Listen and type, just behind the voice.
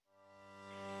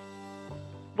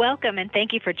Welcome and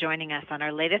thank you for joining us on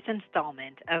our latest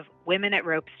installment of Women at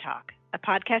Ropes Talk, a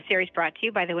podcast series brought to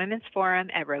you by the Women's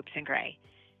Forum at Ropes and Gray.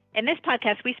 In this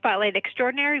podcast, we spotlight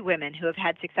extraordinary women who have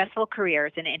had successful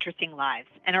careers and interesting lives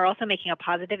and are also making a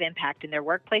positive impact in their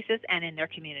workplaces and in their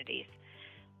communities.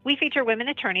 We feature women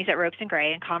attorneys at Ropes and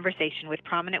Gray in conversation with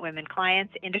prominent women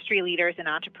clients, industry leaders, and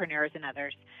entrepreneurs and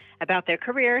others about their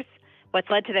careers,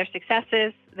 what's led to their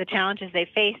successes, the challenges they've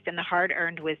faced, and the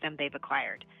hard-earned wisdom they've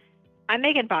acquired. I'm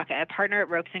Megan Baca, a partner at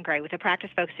Ropes and Gray with a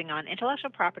practice focusing on intellectual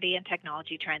property and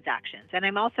technology transactions, and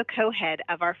I'm also co-head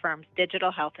of our firm's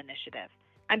digital health initiative.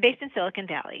 I'm based in Silicon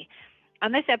Valley.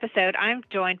 On this episode, I'm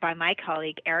joined by my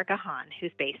colleague, Erica Hahn,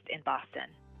 who's based in Boston.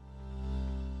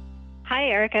 Hi,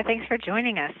 Erica. Thanks for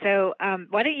joining us. So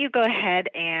why don't you go ahead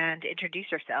and introduce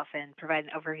yourself and provide an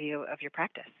overview of your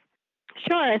practice?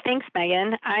 Sure. Thanks,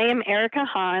 Megan. I am Erica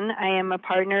Hahn. I am a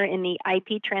partner in the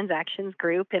IP Transactions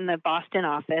Group in the Boston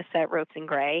office at Ropes and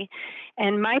Gray.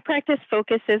 And my practice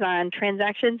focuses on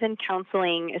transactions and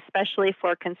counseling, especially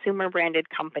for consumer-branded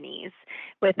companies,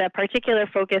 with a particular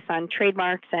focus on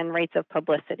trademarks and rights of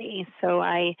publicity. So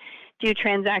I do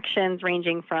transactions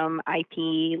ranging from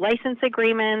IP license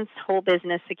agreements, whole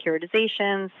business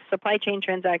securitizations, supply chain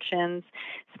transactions,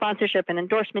 sponsorship and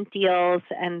endorsement deals,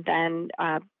 and then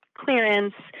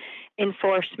clearance,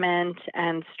 enforcement,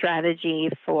 and strategy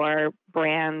for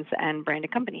brands and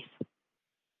branded companies.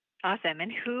 Awesome.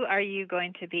 And who are you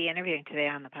going to be interviewing today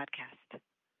on the podcast?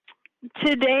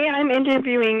 Today, I'm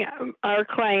interviewing our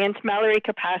client, Mallory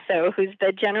Capasso, who's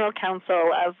the general counsel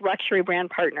of Luxury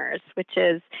Brand Partners, which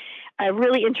is a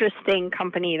really interesting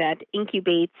company that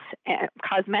incubates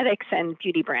cosmetics and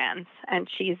beauty brands. And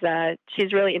she's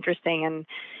really interesting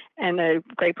and a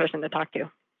great person to talk to.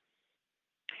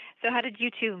 So how did you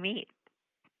two meet?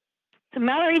 So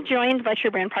Mallory joined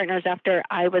Luxury Brand Partners after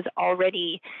I was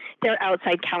already their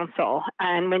outside counsel.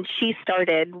 And when she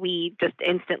started, we just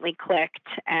instantly clicked.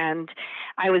 And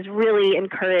I was really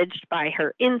encouraged by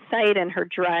her insight and her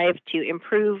drive to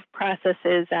improve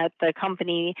processes at the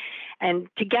company. And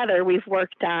together, we've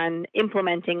worked on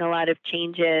implementing a lot of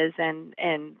changes and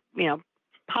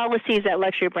policies at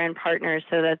Luxury Brand Partners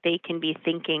so that they can be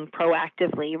thinking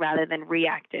proactively rather than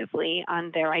reactively on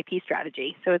their IP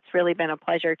strategy. So it's really been a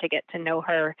pleasure to get to know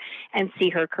her and see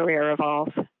her career evolve.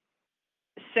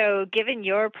 So given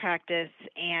your practice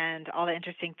and all the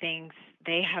interesting things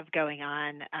they have going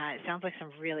on, it sounds like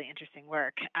some really interesting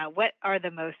work. What are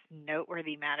the most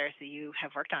noteworthy matters that you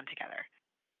have worked on together?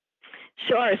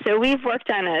 Sure. So we've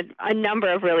worked on a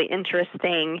number of really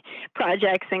interesting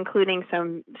projects, including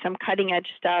some cutting edge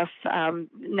stuff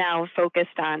now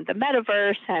focused on the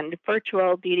metaverse and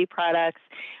virtual beauty products.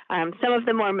 Some of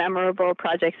the more memorable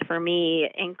projects for me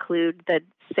include the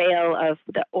sale of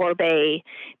the Orbe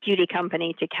beauty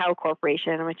company to Kao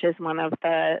Corporation, which is one of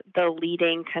the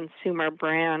leading consumer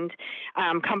brand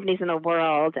companies in the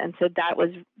world. And so that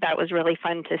was really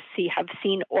fun to have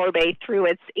seen Orbe through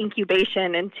its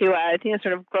incubation into a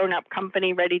sort of grown-up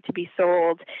company ready to be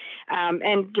sold.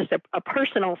 And just a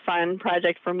personal fun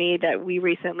project for me that we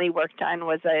recently worked on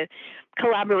was a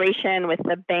collaboration with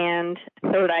the band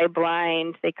Third Eye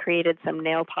Blind. They created some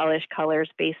nail polish colors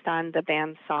based on the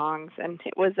band's songs, and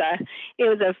it was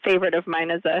a favorite of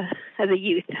mine as a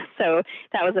youth. So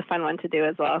that was a fun one to do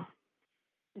as well.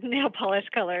 Nail polish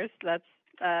colors. That's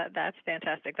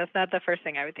fantastic. That's not the first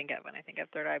thing I would think of when I think of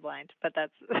Third Eye Blind, but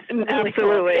that's really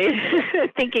absolutely cool.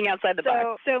 Thinking outside the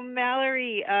box. So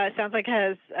Mallory sounds like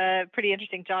has a pretty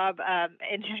interesting job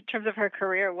in terms of her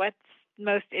career. What's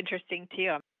most interesting to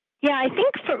you? Yeah, I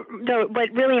think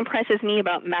what really impresses me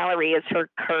about Mallory is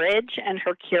her courage and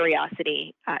her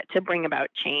curiosity to bring about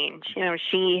change.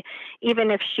 She, even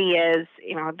if she is,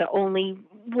 the only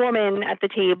woman at the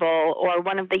table or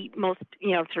one of the most,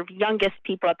 sort of youngest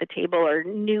people at the table or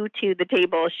new to the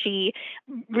table, she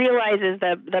realizes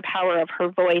the power of her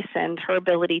voice and her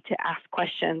ability to ask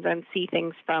questions and see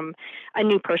things from a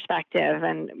new perspective.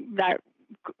 And that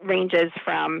ranges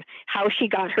from how she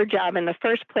got her job in the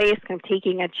first place, kind of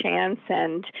taking a chance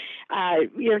and,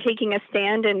 taking a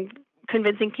stand and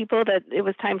convincing people that it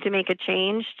was time to make a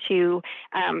change, to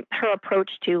her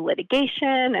approach to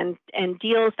litigation and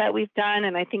deals that we've done.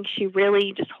 And I think she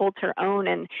really just holds her own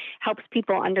and helps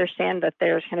people understand that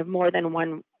there's kind of more than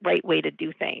one right way to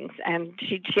do things. And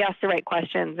she asks the right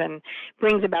questions and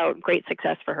brings about great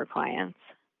success for her clients.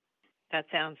 That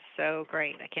sounds so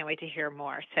great. I can't wait to hear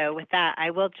more. So with that,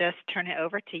 I will just turn it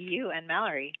over to you and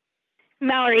Mallory.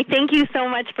 Mallory, thank you so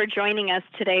much for joining us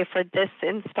today for this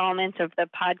installment of the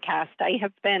podcast. I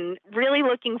have been really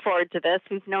looking forward to this.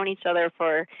 We've known each other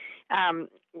for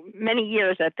many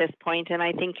years at this point, and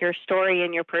I think your story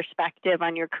and your perspective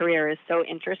on your career is so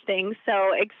interesting.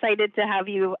 So excited to have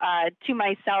you to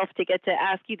myself to get to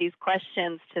ask you these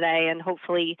questions today, and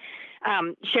hopefully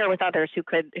share with others who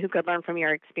could learn from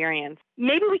your experience.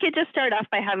 Maybe we could just start off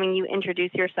by having you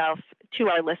introduce yourself to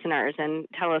our listeners and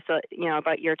tell us,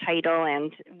 about your title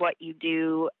and what you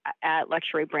do at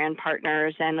Luxury Brand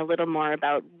Partners, and a little more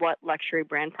about what Luxury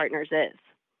Brand Partners is.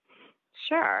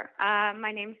 Sure.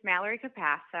 My name's Mallory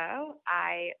Capasso.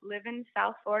 I live in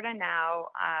South Florida now.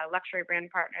 Luxury Brand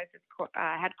Partners is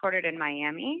headquartered in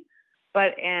Miami,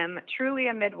 but am truly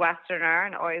a Midwesterner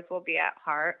and always will be at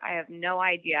heart. I have no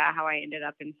idea how I ended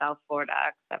up in South Florida,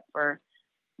 except for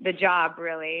the job,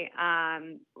 really.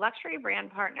 Luxury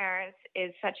Brand Partners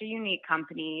is such a unique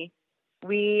company.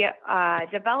 We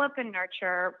develop and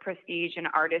nurture prestige and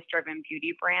artist-driven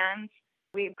beauty brands.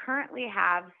 We currently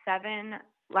have 7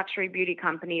 luxury beauty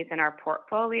companies in our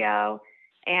portfolio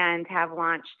and have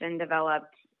launched and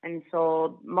developed and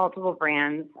sold multiple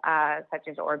brands such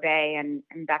as Oribe and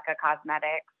Becca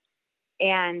Cosmetics.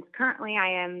 And currently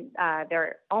I am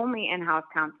their only in-house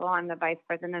counsel. I'm the Vice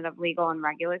President of Legal and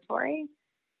Regulatory.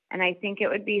 And I think it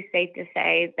would be safe to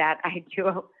say that I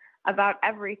do about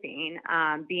everything,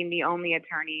 being the only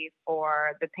attorney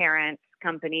for the parent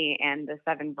company and the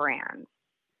 7 brands.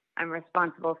 I'm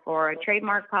responsible for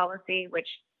trademark policy, which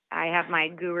I have my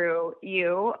guru,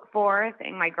 you, for,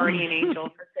 and my guardian angel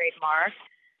for trademark.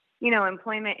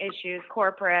 Employment issues,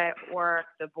 corporate work,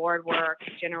 the board work,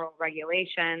 general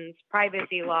regulations,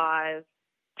 privacy laws,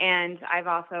 and I've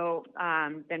also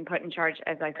been put in charge,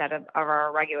 as I said, of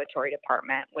our regulatory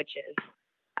department, which is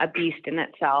a beast in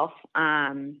itself.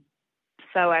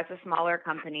 So as a smaller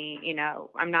company,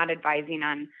 I'm not advising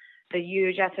on the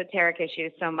huge esoteric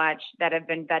issues so much that have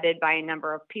been vetted by a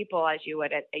number of people as you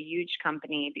would at a huge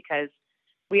company, because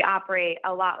we operate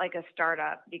a lot like a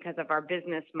startup because of our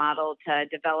business model to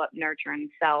develop, nurture, and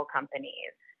sell companies.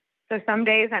 So some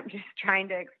days I'm just trying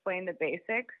to explain the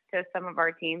basics to some of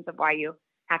our teams of why you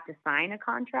have to sign a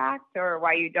contract or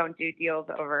why you don't do deals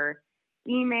over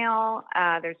email.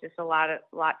 There's just a lot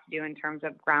to do in terms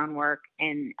of groundwork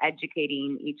and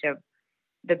educating each of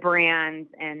the brands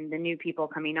and the new people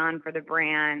coming on for the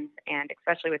brands, and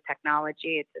especially with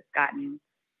technology, it's just gotten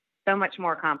so much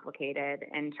more complicated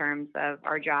in terms of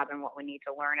our job and what we need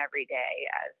to learn every day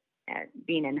as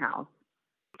being in-house.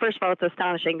 First of all, it's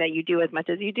astonishing that you do as much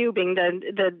as you do. Being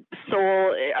the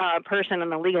sole person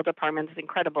in the legal department is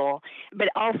incredible. But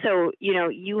also,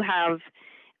 you have,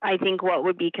 I think, what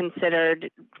would be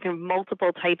considered kind of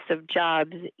multiple types of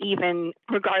jobs, even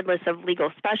regardless of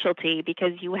legal specialty,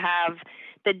 because you have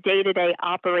the day-to-day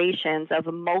operations of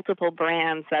multiple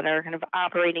brands that are kind of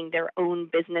operating their own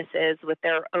businesses with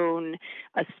their own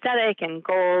aesthetic and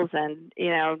goals and,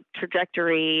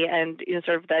 trajectory and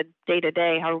sort of the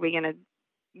day-to-day, how are we going to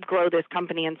grow this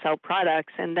company and sell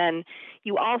products. And then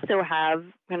you also have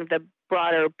kind of the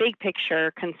broader big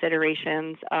picture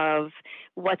considerations of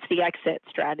what's the exit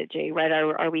strategy, right?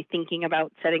 Are we thinking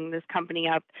about setting this company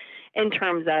up in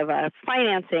terms of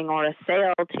financing or a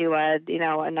sale to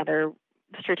another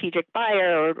strategic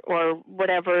buyer or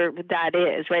whatever that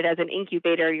is, right? As an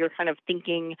incubator, you're kind of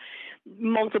thinking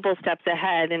multiple steps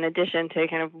ahead in addition to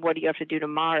kind of what do you have to do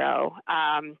tomorrow.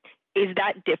 Is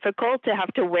that difficult to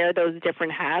have to wear those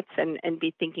different hats and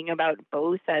be thinking about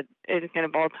both at kind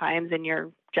of all times in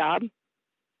your job?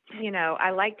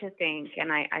 I like to think,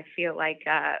 and I feel like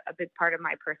a big part of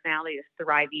my personality is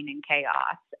thriving in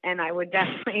chaos. And I would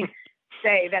definitely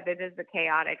say that it is a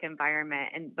chaotic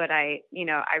environment. But I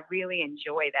really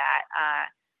enjoy that.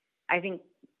 I think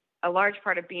a large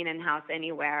part of being in-house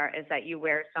anywhere is that you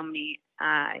wear so many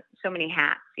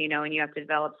hats, and you have to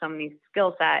develop so many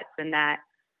skill sets, and that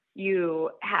you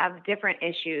have different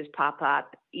issues pop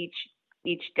up each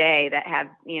day that have,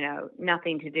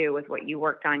 nothing to do with what you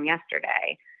worked on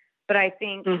yesterday. But I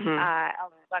think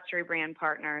Luxury Brand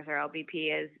Partners, or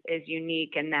LBP, is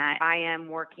unique in that I am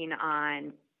working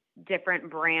on different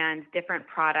brands, different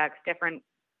products, different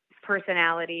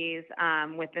personalities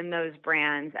within those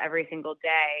brands every single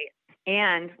day,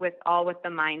 and with the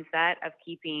mindset of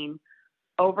keeping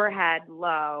overhead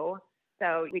low.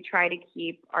 So we try to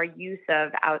keep our use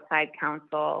of outside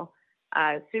counsel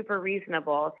super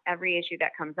reasonable. Every issue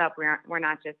that comes up, we're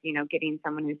not just getting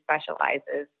someone who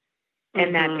specializes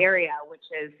in that area, which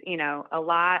is, a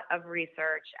lot of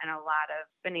research and a lot of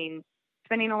spending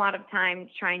a lot of time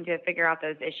trying to figure out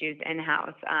those issues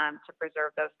in-house to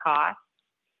preserve those costs.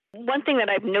 One thing that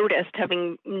I've noticed,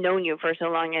 having known you for so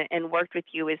long and worked with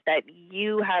you, is that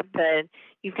you've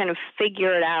kind of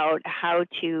figured out how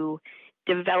to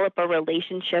develop a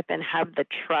relationship and have the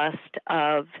trust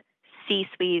of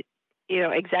C-suite,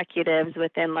 executives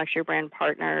within Luxury Brand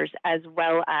Partners, as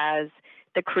well as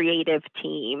the creative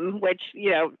team, which,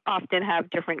 often have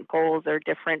different goals or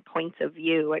different points of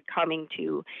view at coming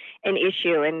to an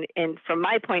issue. And from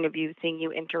my point of view, seeing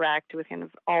you interact with kind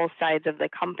of all sides of the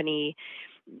company,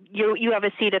 you have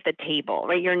a seat at the table,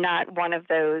 right? You're not one of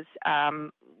those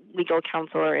legal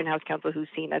counsel or in-house counsel who's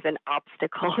seen as an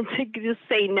obstacle to just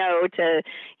say no to,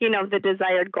 the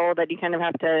desired goal that you kind of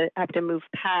have to move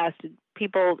past.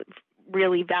 People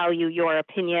really value your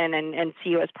opinion and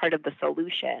see you as part of the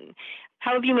solution.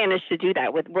 How have you managed to do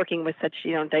that with working with such,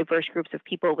 diverse groups of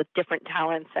people with different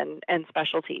talents and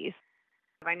specialties?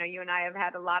 I know you and I have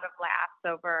had a lot of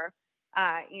laughs over,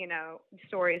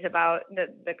 stories about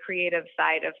the creative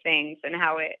side of things and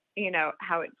how it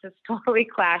just totally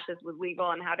clashes with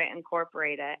legal and how to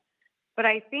incorporate it. But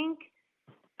I think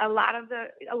a lot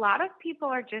of people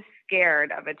are just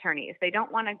scared of attorneys. They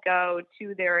don't want to go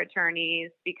to their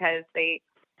attorneys because they,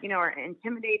 are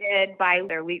intimidated by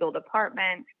their legal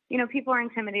department. People are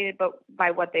intimidated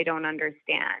by what they don't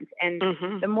understand. And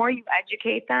the more you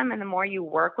educate them and the more you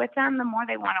work with them, the more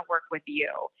they want to work with you.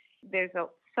 There's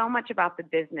so much about the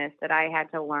business that I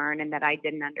had to learn and that I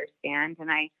didn't understand.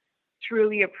 And I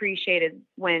truly appreciated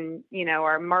when,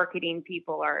 our marketing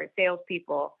people or sales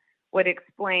people would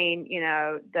explain,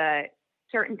 the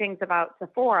certain things about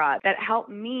Sephora that helped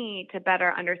me to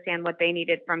better understand what they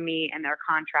needed from me and their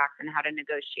contracts and how to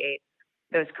negotiate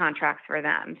those contracts for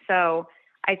them. So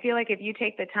I feel like if you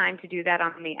take the time to do that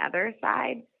on the other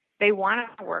side, they want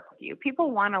to work with you.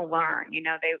 People want to learn,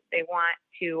 they want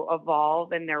to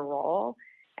evolve in their role.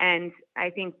 And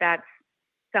I think that's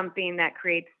something that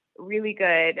creates really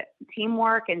good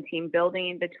teamwork and team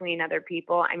building between other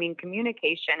people. I mean,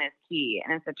 communication is key.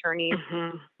 And as attorneys,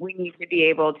 we need to be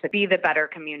able to be the better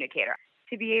communicator,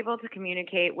 to be able to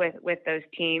communicate with those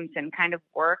teams and kind of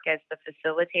work as the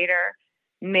facilitator,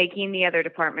 making the other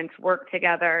departments work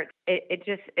together.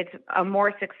 It's a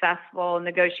more successful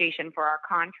negotiation for our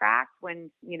contract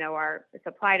when, our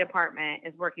supply department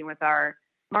is working with our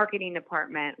marketing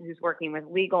department, who's working with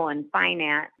legal and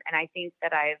finance. And I think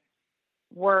that I've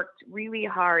worked really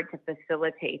hard to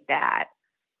facilitate that.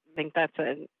 I think that's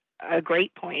a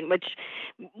great point, which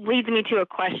leads me to a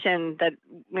question that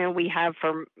we have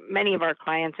for many of our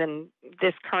clients in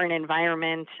this current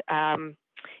environment.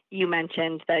 You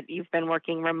mentioned that you've been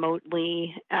working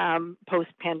remotely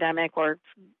post-pandemic or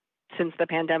since the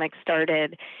pandemic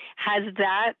started. Has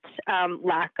that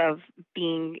lack of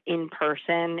being in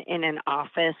person in an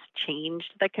office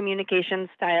changed the communication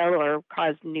style or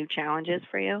caused new challenges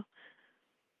for you?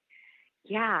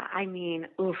 Yeah, I mean,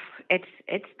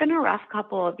 it's been a rough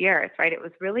couple of years, right? It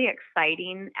was really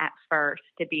exciting at first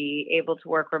to be able to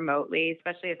work remotely,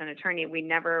 especially as an attorney. We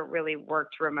never really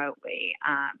worked remotely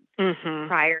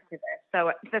prior to this.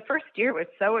 So the first year was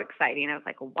so exciting. I was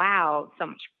like, wow, so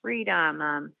much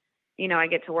freedom. I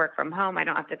get to work from home. I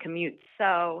don't have to commute.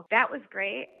 So that was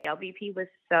great. LBP was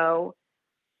so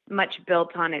much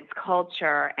built on its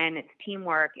culture and its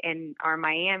teamwork in our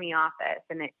Miami office.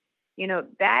 And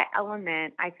that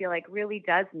element I feel like really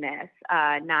does miss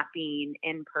not being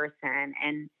in person.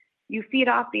 And you feed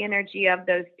off the energy of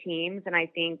those teams. And I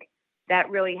think that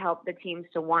really helped the teams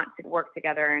to want to work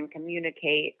together and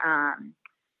communicate.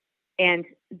 And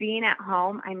being at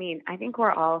home, I mean, I think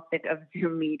we're all sick of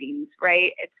Zoom meetings,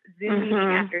 right? It's Zoom meeting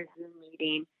after Zoom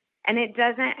meeting. And it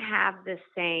doesn't have the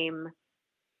same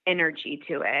energy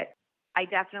to it. I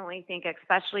definitely think,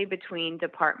 especially between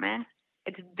departments,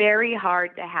 it's very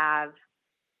hard to have,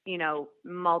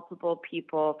 multiple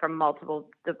people from multiple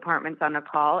departments on a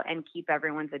call and keep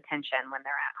everyone's attention when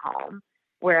they're at home.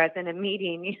 Whereas in a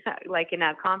meeting, like in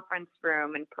a conference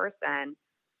room in person,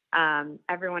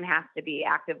 everyone has to be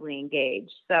actively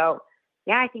engaged. So,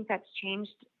 yeah, I think that's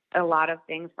changed a lot of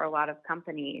things for a lot of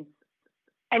companies.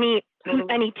 Any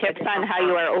tips on how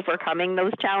you are overcoming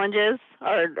those challenges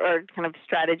or kind of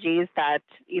strategies that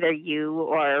either you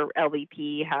or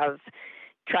LBP have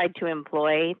tried to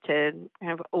employ to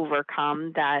kind of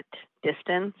overcome that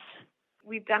distance?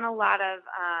 We've done a lot of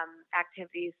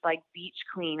activities like beach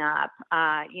cleanup,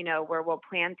 where we'll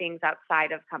plan things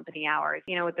outside of company hours.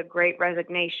 With the Great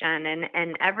Resignation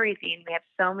and everything, we have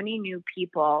so many new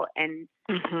people in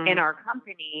our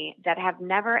company that have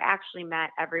never actually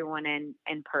met everyone in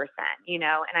person, and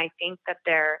I think that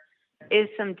there is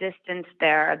some distance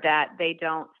there that they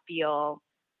don't feel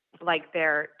like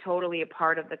they're totally a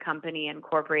part of the company,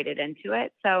 incorporated into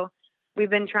it. So we've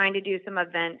been trying to do some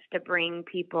events to bring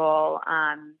people,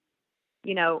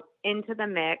 into the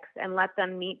mix and let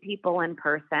them meet people in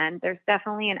person. There's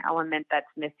definitely an element that's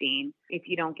missing if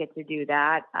you don't get to do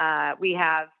that. We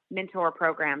have, mentor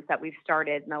programs that we've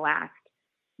started in the last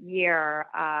year,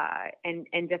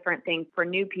 and different things for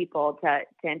new people to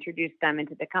introduce them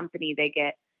into the company. They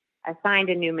get assigned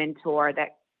a new mentor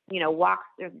that, walks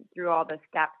through all the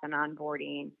steps and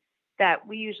onboarding that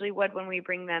we usually would when we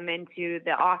bring them into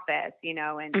the office, and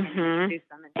introduce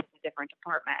them into a different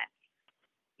department.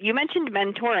 You mentioned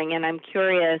mentoring, and I'm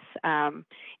curious,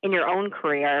 in your own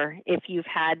career, if you've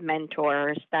had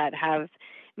mentors that have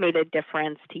made a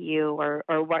difference to you,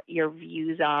 or what your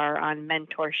views are on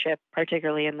mentorship,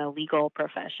 particularly in the legal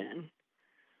profession.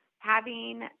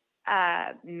 Having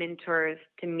mentors,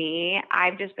 to me,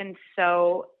 I've just been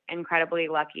so incredibly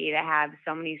lucky to have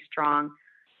so many strong,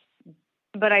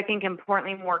 but I think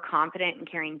importantly, more confident and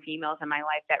caring females in my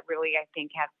life that really, I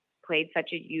think, have played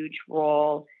such a huge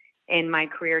role in my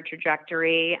career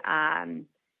trajectory.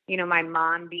 My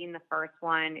mom being the first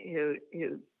one who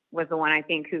was the one, I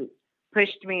think, who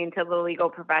pushed me into the legal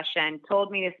profession,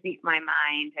 told me to speak my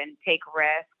mind and take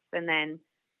risks. And then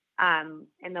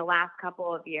in the last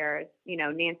couple of years,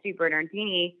 Nancy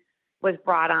Bernardini was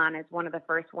brought on as one of the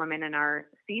first women in our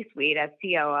C-suite as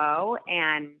COO.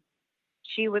 And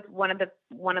she was one of the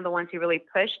ones who really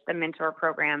pushed the mentor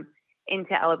program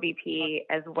into LBP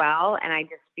as well. And I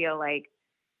just feel like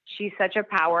she's such a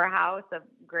powerhouse of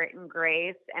grit and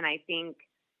grace. And I think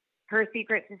her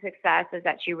secret to success is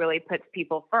that she really puts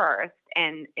people first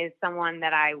and is someone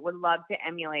that I would love to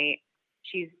emulate.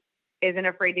 She isn't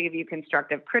afraid to give you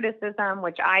constructive criticism,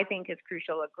 which I think is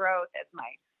crucial to growth, as my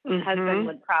husband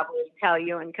would probably tell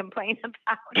you and complain about.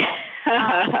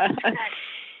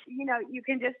 You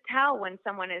can just tell when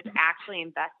someone is actually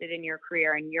invested in your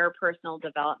career and your personal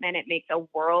development. It makes a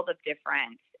world of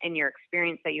difference in your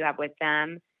experience that you have with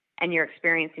them and your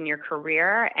experience in your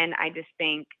career. And I just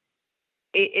think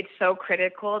it's so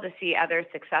critical to see other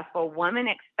successful women,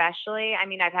 especially. I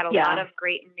mean, I've had a lot of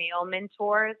great male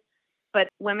mentors, but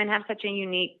women have such a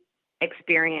unique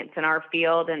experience in our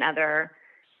field and other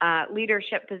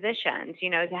leadership positions,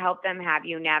 to help them have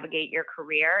you navigate your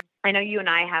career. I know you and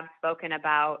I have spoken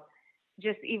about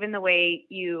just even the way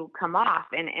you come off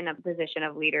in a position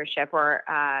of leadership, or,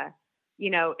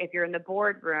 if you're in the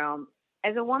boardroom.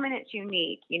 As a woman, it's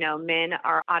unique. Men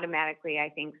are automatically, I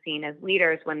think, seen as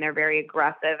leaders when they're very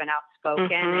aggressive and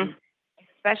outspoken, and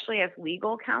especially as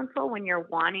legal counsel, when you're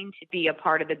wanting to be a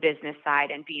part of the business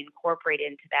side and be incorporated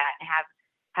into that and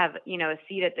have a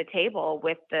seat at the table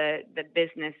with the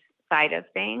business side of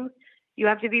things. You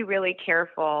have to be really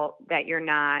careful that you're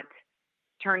not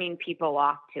turning people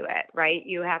off to it, right?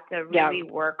 You have to really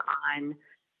work on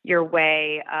your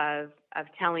way of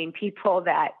telling people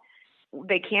that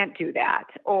they can't do that,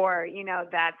 or,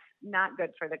 that's not good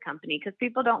for the company, because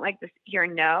people don't like to hear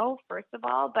no, first of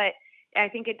all, but I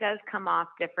think it does come off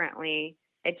differently.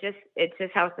 It's just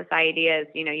how society is.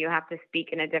 You have to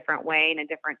speak in a different way, in a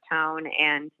different tone,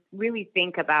 and really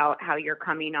think about how you're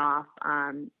coming off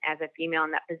as a female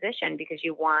in that position, because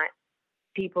you want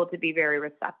people to be very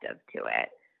receptive to it.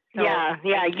 So, yeah.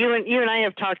 You and I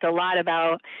have talked a lot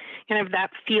about kind of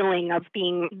that feeling of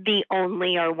being the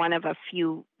only or one of a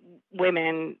few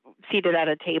women seated at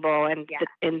a table, and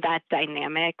in that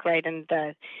dynamic, right? And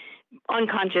the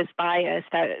unconscious bias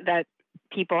that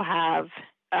people have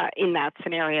in that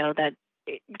scenario, that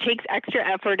it takes extra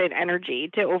effort and energy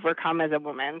to overcome as a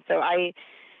woman. So I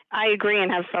agree,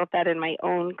 and have felt that in my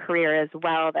own career as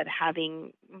well, that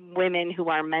having women who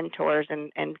are mentors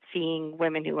and seeing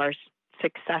women who are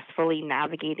successfully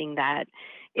navigating that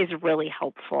is really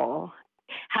helpful.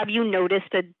 Have you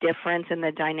noticed a difference in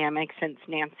the dynamic since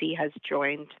Nancy has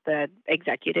joined the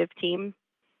executive team?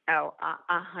 Oh,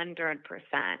 100%.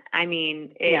 I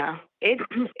mean,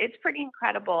 it's pretty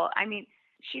incredible. I mean,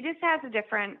 she just has a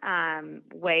different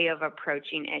way of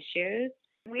approaching issues.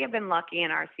 We have been lucky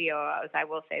in our COOs. I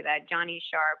will say that Johnny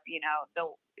Sharp,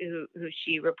 who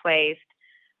she replaced,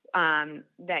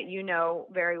 that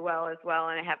very well as well,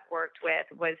 and I have worked with,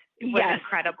 was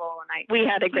incredible. And we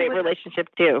had a great relationship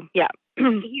too. Yeah.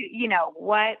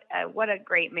 What a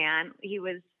great man. He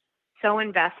was so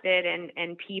invested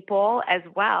in people as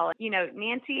well.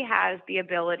 Nancy has the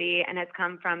ability, and has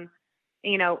come from,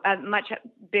 much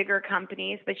bigger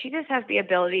companies, but she just has the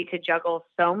ability to juggle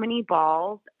so many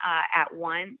balls at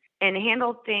once and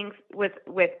handle things with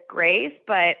grace,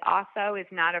 but also is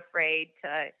not afraid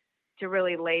to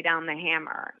really lay down the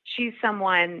hammer. She's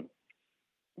someone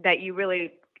that you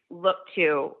really look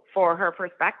to for her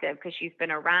perspective, because she's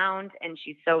been around and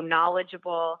she's so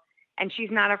knowledgeable, and she's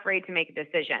not afraid to make a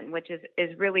decision, which is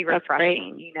really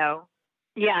refreshing,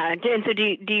 Yeah. And so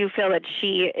do you feel that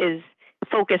she is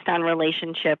focused on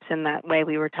relationships in that way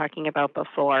we were talking about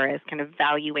before, as kind of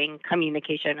valuing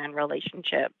communication and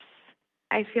relationships?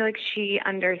 I feel like she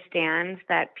understands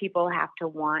that people have to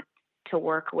want to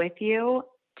work with you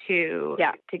to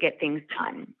get things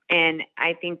done. And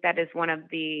I think that is one of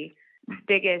the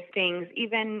biggest things,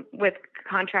 even with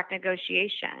contract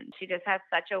negotiation. She just has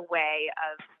such a way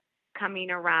of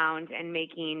coming around and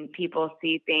making people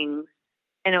see things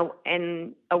in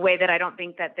a way that I don't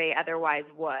think that they otherwise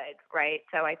would, right?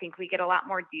 So I think we get a lot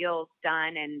more deals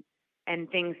done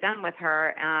and things done with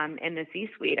her in the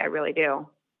C-suite. I really do.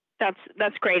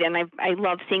 That's great, and I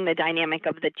love seeing the dynamic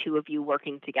of the two of you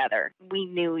working together. We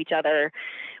knew each other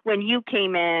when you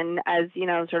came in as,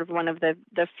 sort of one of the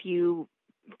few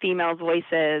female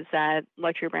voices at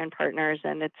Luxury Brand Partners,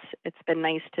 and it's been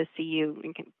nice to see you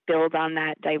build on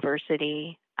that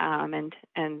diversity and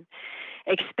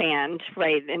expand,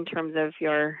 right, in terms of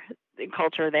your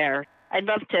culture there. I'd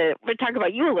love to talk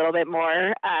about you a little bit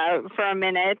more for a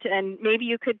minute, and maybe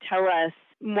you could tell us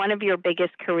one of your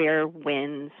biggest career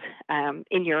wins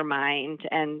in your mind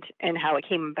and how it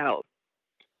came about.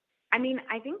 I mean,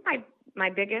 I think my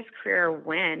biggest career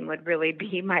win would really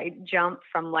be my jump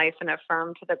from life in a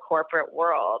firm to the corporate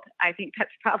world. I think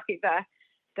that's probably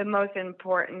the most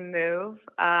important move.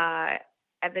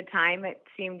 At the time, it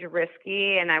seemed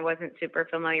risky, and I wasn't super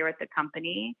familiar with the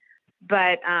company,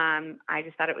 but I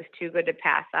just thought it was too good to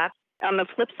pass up. On the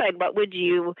flip side, what would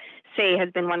you say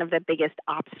has been one of the biggest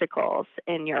obstacles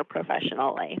in your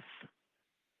professional life?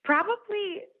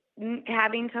 Probably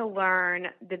having to learn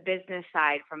the business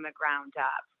side from the ground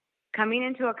up. Coming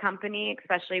into a company,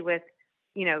 especially with,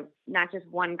 not just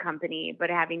one company,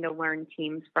 but having to learn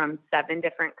teams from 7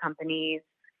 different companies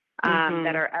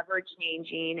that are ever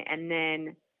changing, and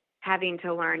then having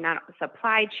to learn not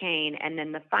supply chain and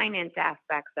then the finance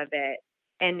aspects of it.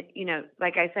 And,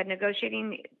 like I said,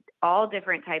 negotiating all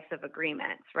different types of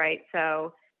agreements, right?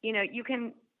 So, you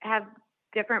can have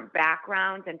different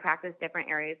backgrounds and practice different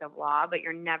areas of law, but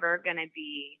you're never going to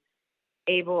be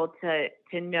able to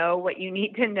know what you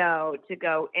need to know to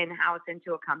go in-house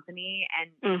into a company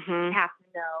and have to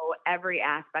know every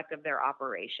aspect of their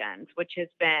operations, which has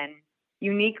been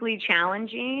uniquely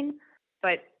challenging.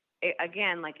 But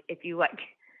again, like if you like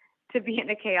to be in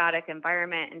a chaotic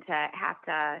environment and to have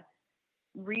to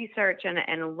research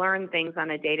and learn things on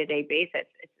a day-to-day basis,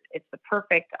 it's the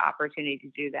perfect opportunity to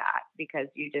do that because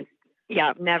you just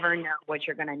never know what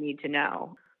you're going to need to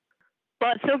know.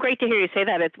 Well, it's so great to hear you say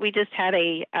that. We just had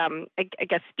a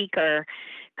guest speaker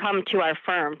come to our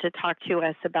firm to talk to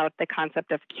us about the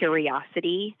concept of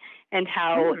curiosity and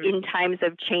how in times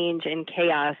of change and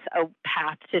chaos, a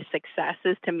path to success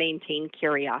is to maintain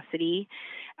curiosity.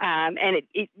 And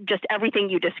it just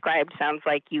everything you described sounds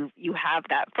like you have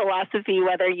that philosophy,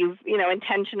 whether you've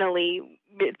intentionally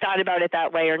thought about it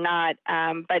that way or not.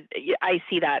 But I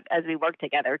see that as we work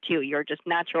together too. You're just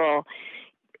natural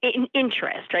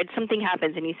interest, right? Something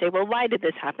happens and you say, well, why did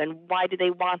this happen? Why do they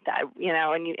want that?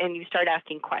 And you start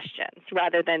asking questions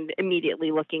rather than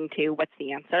immediately looking to what's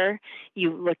the answer.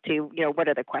 You look to, what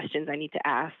are the questions I need to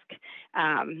ask?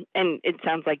 And it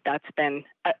sounds like that's been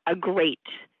a great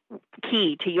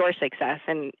key to your success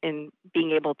and in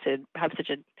being able to have such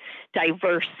a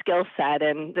diverse skill set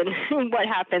and what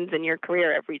happens in your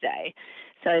career every day.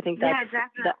 So I think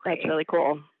that's really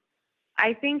cool.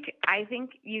 I think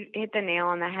you hit the nail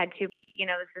on the head too. This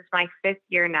is my 5th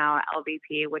year now at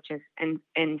LBP, which is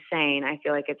insane. I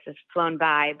feel like it's just flown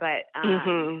by, but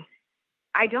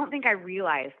I don't think I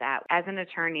realized that. As an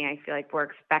attorney, I feel like we're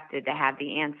expected to have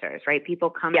the answers, right?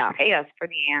 People come to pay us for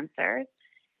the answers.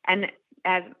 And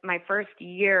as my first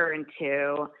year and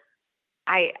 2,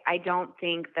 I don't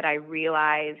think that I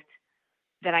realized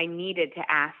that I needed to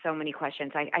ask so many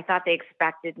questions. I thought they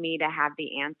expected me to have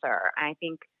the answer. I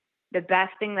think the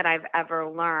best thing that I've ever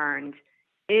learned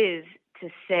is to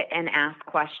sit and ask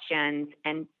questions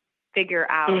and figure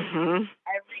out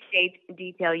every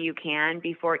detail you can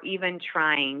before even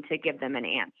trying to give them an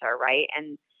answer, right?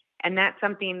 And that's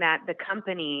something that the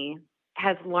company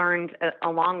has learned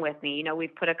along with me.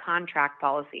 We've put a contract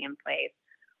policy in place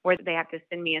where they have to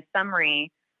send me a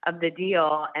summary of the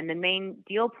deal and the main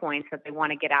deal points that they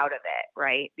want to get out of it,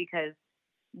 right? Because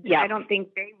I don't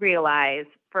think they realize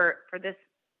for this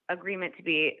agreement to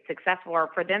be successful or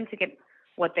for them to get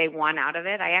what they want out of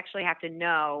it, I actually have to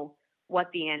know what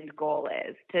the end goal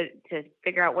is to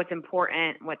figure out what's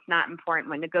important, what's not important,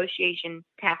 what negotiation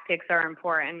tactics are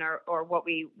important or what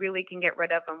we really can get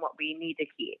rid of and what we need to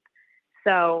keep.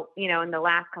 So, in the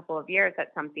last couple of years,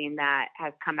 that's something that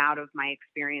has come out of my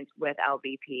experience with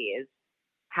LBP is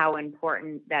how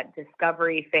important that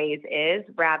discovery phase is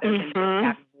rather than just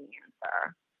having the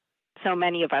answer. so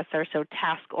many of us are so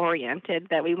task oriented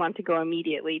that we want to go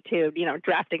immediately to,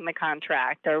 drafting the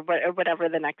contract or whatever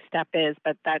the next step is.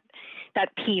 But that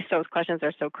piece, those questions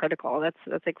are so critical.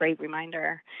 That's a great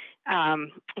reminder. So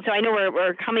I know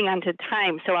we're coming on to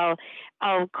time. So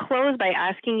I'll close by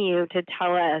asking you to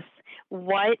tell us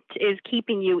what is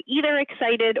keeping you either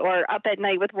excited or up at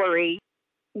night with worry.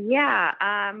 Yeah,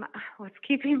 what's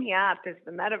keeping me up is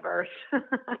the metaverse.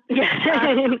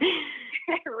 Yeah.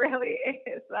 It really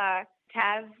is.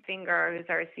 Taz Finger, who's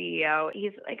our CEO,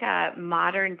 he's like a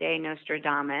modern day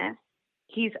Nostradamus.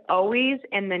 He's always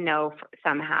in the know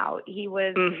somehow. He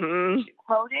was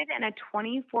quoted in a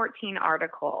 2014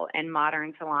 article in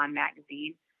Modern Salon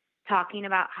magazine talking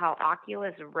about how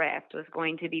Oculus Rift was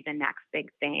going to be the next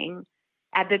big thing.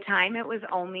 At the time, it was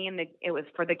only it was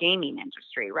for the gaming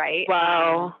industry, right?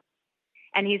 Wow.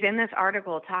 And he's in this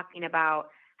article talking about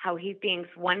how he thinks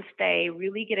once they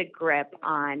really get a grip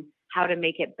on how to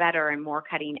make it better and more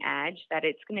cutting edge, that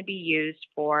it's going to be used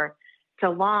for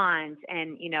salons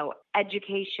and,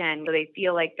 education, so they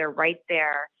feel like they're right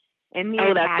there in the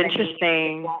academy. That's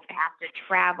interesting. They won't have to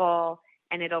travel,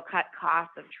 and it'll cut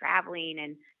costs of traveling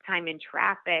and time in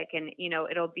traffic, and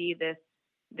it'll be this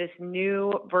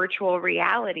new virtual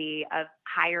reality of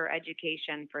higher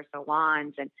education for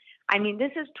salons. And I mean,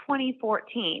 this is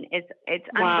 2014. It's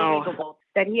unbelievable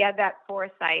that he had that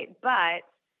foresight. But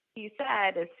he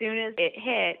said as soon as it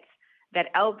hits,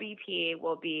 that LBP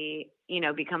will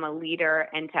become a leader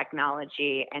in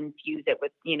technology and fuse it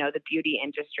with, the beauty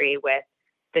industry with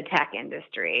the tech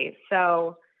industry.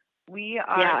 So we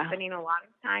are spending a lot of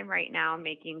time right now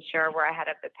making sure we're ahead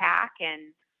of the pack.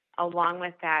 And along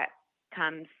with that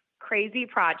comes crazy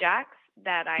projects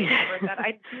that I never thought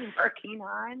I'd be working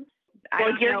on.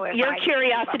 Well, your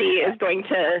curiosity is going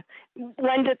to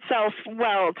lend itself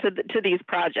well to these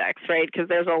projects, right? Because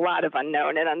there's a lot of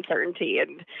unknown and uncertainty,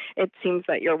 and it seems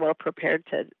that you're well prepared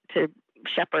to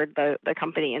shepherd the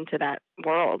company into that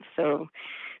world. So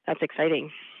that's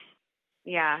exciting.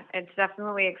 Yeah, it's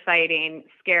definitely exciting,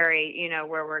 scary,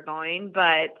 where we're going,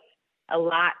 but a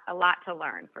lot to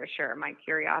learn for sure. My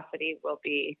curiosity will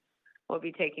be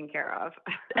taken care of.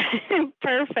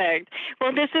 Perfect.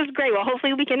 Well, this is great. Well,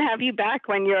 hopefully we can have you back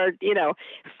when you're,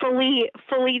 fully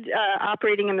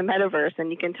operating in the metaverse,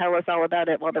 and you can tell us all about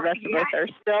it while the rest of us are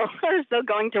still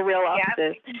going to real offices. Yeah,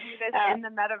 we can do this in the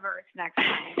metaverse next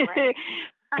time, right?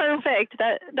 Perfect.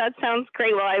 That sounds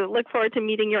great. Well, I look forward to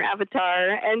meeting your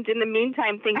avatar. And in the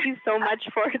meantime, thank you so much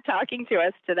for talking to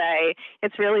us today.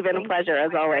 It's really been a pleasure,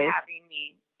 as always. For having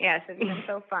me. Yes, it's been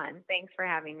so fun. Thanks for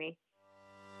having me.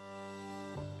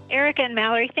 Erica and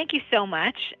Mallory, thank you so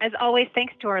much. As always,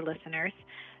 thanks to our listeners.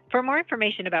 For more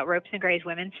information about Ropes and Gray's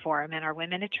Women's Forum and our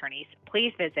women attorneys,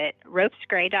 please visit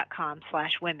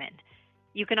ropesgray.com/women.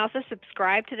 You can also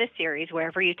subscribe to this series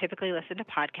wherever you typically listen to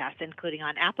podcasts, including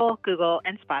on Apple, Google,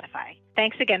 and Spotify.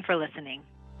 Thanks again for listening.